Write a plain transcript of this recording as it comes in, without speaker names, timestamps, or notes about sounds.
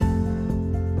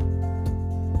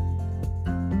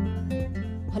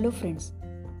Hello friends,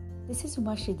 this is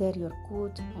Uma Sridhar, your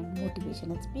coach and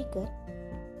motivational speaker.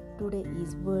 Today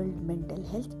is World Mental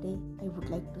Health Day. I would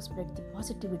like to spread the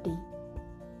positivity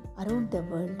around the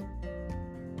world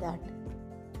that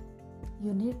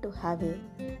you need to have a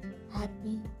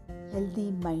happy,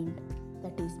 healthy mind,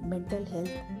 that is mental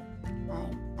health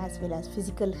and as well as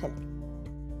physical health.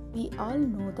 We all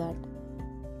know that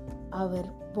our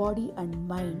body and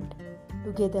mind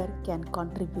together can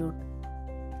contribute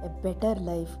a better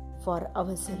life for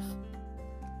ourselves.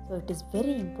 So it is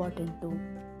very important to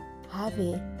have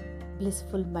a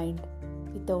blissful mind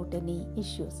without any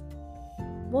issues.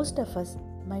 Most of us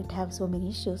might have so many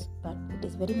issues, but it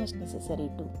is very much necessary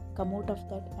to come out of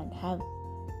that and have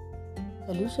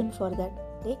solution for that.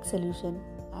 Take solution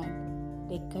and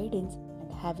take guidance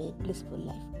and have a blissful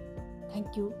life.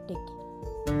 Thank you. Take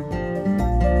care.